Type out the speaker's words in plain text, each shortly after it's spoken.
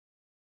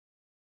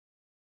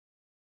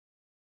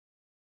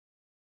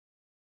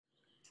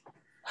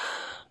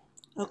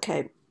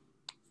Okay,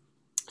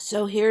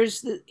 so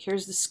here's the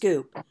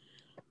scoop.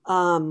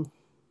 Um,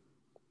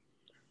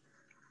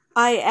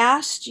 I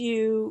asked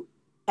you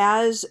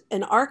as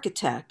an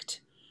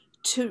architect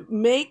to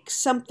make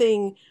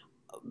something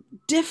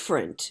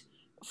different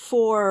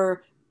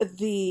for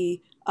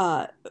the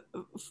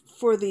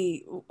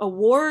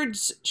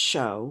awards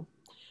show.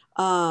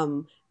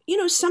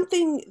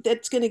 Something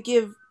that's going to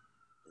give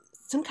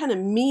some kind of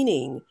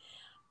meaning.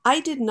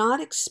 I did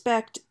not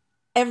expect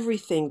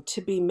everything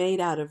to be made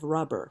out of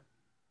rubber.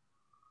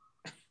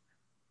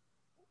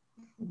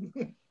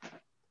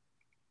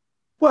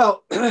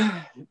 Well,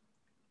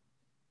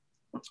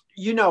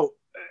 you know,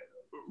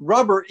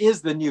 rubber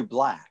is the new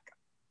black.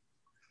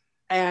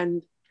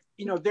 And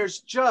there's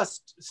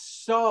just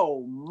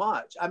so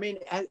much. I mean,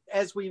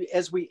 as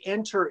we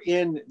enter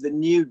in the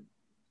new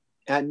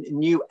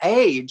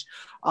age,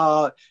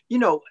 uh, you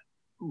know,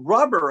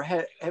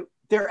 rubber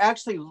they're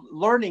actually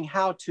learning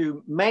how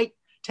to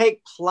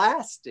take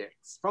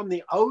plastics from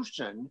the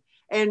ocean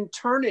and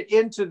turn it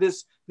into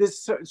this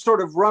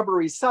sort of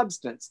rubbery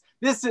substance.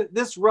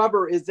 This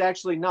rubber is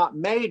actually not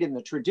made in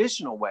the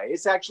traditional way.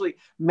 It's actually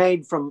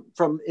made from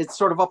it's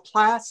sort of a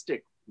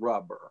plastic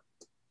rubber.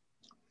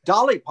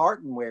 Dolly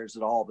Parton wears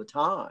it all the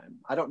time.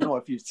 I don't know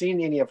if you've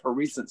seen any of her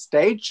recent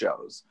stage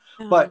shows,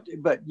 Oh,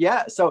 but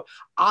yeah. So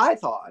I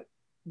thought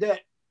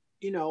that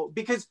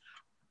because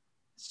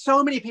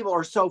so many people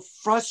are so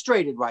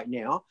frustrated right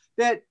now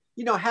that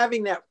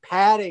having that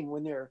padding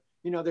when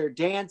they're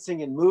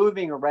dancing and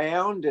moving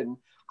around, and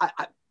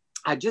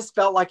I just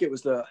felt like it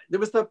was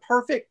the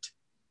perfect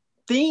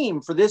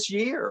theme for this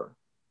year.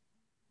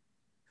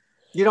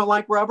 You don't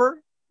like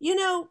rubber? you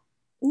know,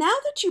 now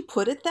that you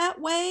put it that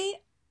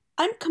way,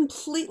 I'm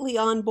completely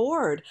on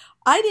board.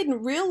 I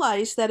didn't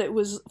realize that it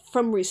was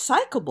from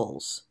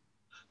recyclables.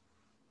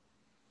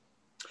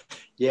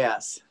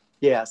 Yes,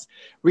 yes.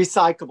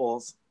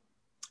 Recyclables.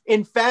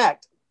 In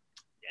fact,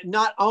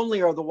 not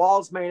only are the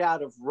walls made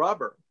out of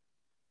rubber,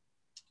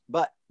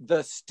 but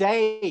the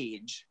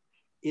stage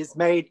is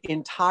made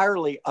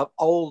entirely of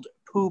old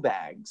poo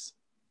bags.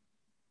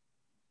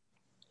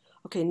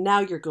 Okay, now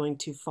you're going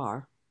too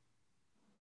far.